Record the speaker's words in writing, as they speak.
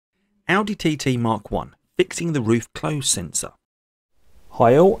Audi TT Mk1, fixing the roof close sensor.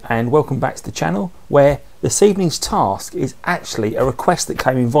 Hi all, and welcome back to the channel, where this evening's task is actually a request that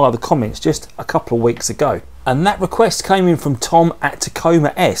came in via the comments just a couple of weeks ago. And that request came in from Tom at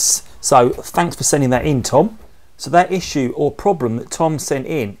Tacoma S. So thanks for sending that in, Tom. So that issue or problem that Tom sent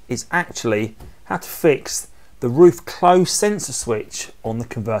in is actually how to fix the roof close sensor switch on the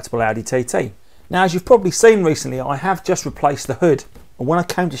convertible Audi TT. Now, as you've probably seen recently, I have just replaced the hood. And when I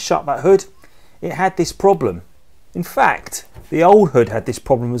came to shut that hood, it had this problem. In fact, the old hood had this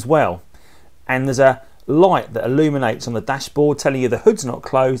problem as well. And there's a light that illuminates on the dashboard telling you the hood's not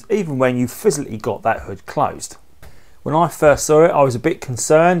closed, even when you physically got that hood closed. When I first saw it, I was a bit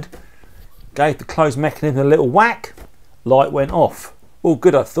concerned. Gave the close mechanism a little whack, light went off. All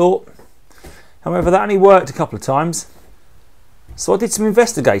good, I thought. However, that only worked a couple of times. So I did some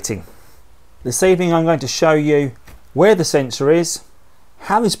investigating. This evening I'm going to show you where the sensor is,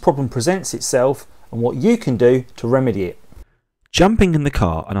 how this problem presents itself, and what you can do to remedy it. Jumping in the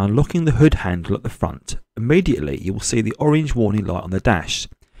car and unlocking the hood handle at the front, immediately you will see the orange warning light on the dash.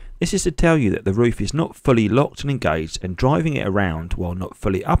 This is to tell you that the roof is not fully locked and engaged, and driving it around while not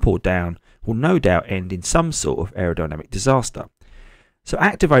fully up or down will no doubt end in some sort of aerodynamic disaster. So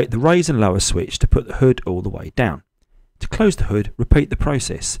activate the raise and lower switch to put the hood all the way down. To close the hood, repeat the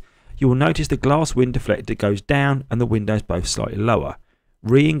process. You will notice the glass wind deflector goes down and the windows both slightly lower.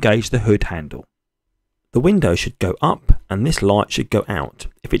 Re-engage the hood handle. The window should go up and this light should go out.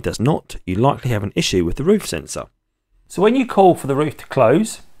 If it does not, you likely have an issue with the roof sensor. So when you call for the roof to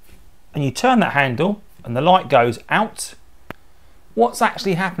close and you turn that handle and the light goes out, what's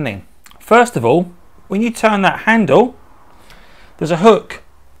actually happening? First of all, when you turn that handle, there's a hook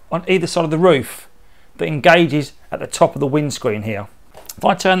on either side of the roof that engages at the top of the windscreen here. If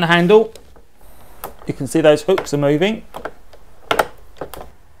I turn the handle, you can see those hooks are moving.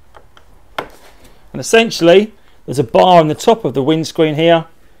 And essentially, there's a bar on the top of the windscreen here,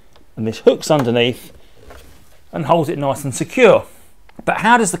 and this hook's underneath and holds it nice and secure. But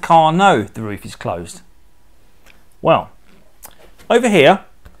how does the car know the roof is closed? Well, over here,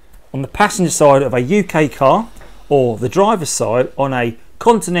 on the passenger side of a UK car, or the driver's side on a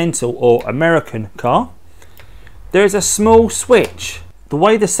continental or American car, there is a small switch. The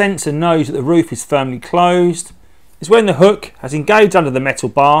way the sensor knows that the roof is firmly closed is when the hook has engaged under the metal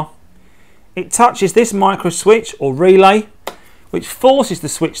bar. It touches this micro switch or relay, which forces the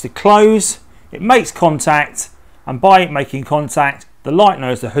switch to close. It makes contact, and by it making contact, the light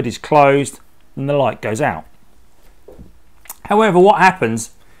knows the hood is closed and the light goes out. However, what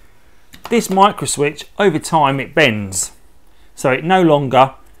happens, this micro switch over time it bends, so it no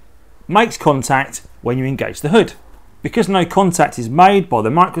longer makes contact when you engage the hood. Because no contact is made by the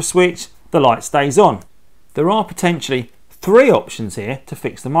micro switch, the light stays on. There are potentially three options here to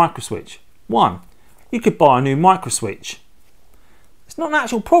fix the micro switch. One, you could buy a new micro switch. It's not an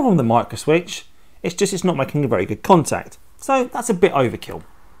actual problem with the micro switch, it's just it's not making a very good contact. So that's a bit overkill.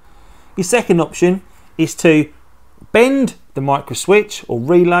 Your second option is to bend the micro switch or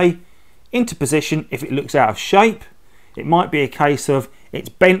relay into position if it looks out of shape. It might be a case of it's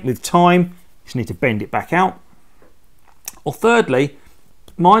bent with time, you just need to bend it back out. Or thirdly,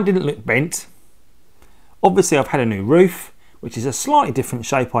 mine didn't look bent. Obviously I've had a new roof, which is a slightly different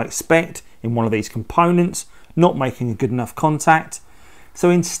shape I expect in one of these components, not making a good enough contact. So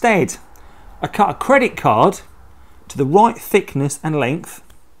instead, I cut a credit card to the right thickness and length,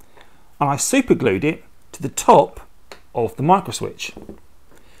 and I super glued it to the top of the micro switch.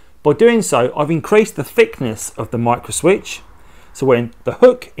 By doing so, I've increased the thickness of the micro switch, so when the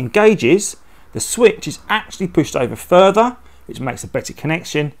hook engages, the switch is actually pushed over further, which makes a better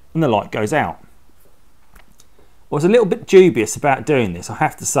connection, and the light goes out. I was a little bit dubious about doing this, I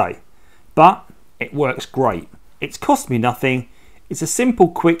have to say, but it works great. It's cost me nothing. It's a simple,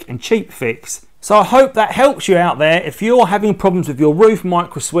 quick and cheap fix. So I hope that helps you out there if you're having problems with your roof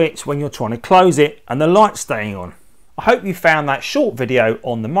micro switch when you're trying to close it and the light's staying on. I hope you found that short video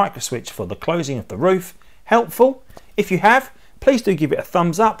on the micro switch for the closing of the roof helpful. If you have, please do give it a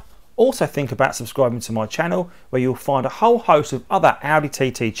thumbs up. Also think about subscribing to my channel, where you'll find a whole host of other Audi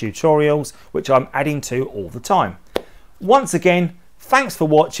TT tutorials which I'm adding to all the time. Once again, thanks for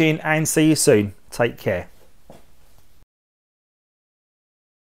watching and see you soon. Take care.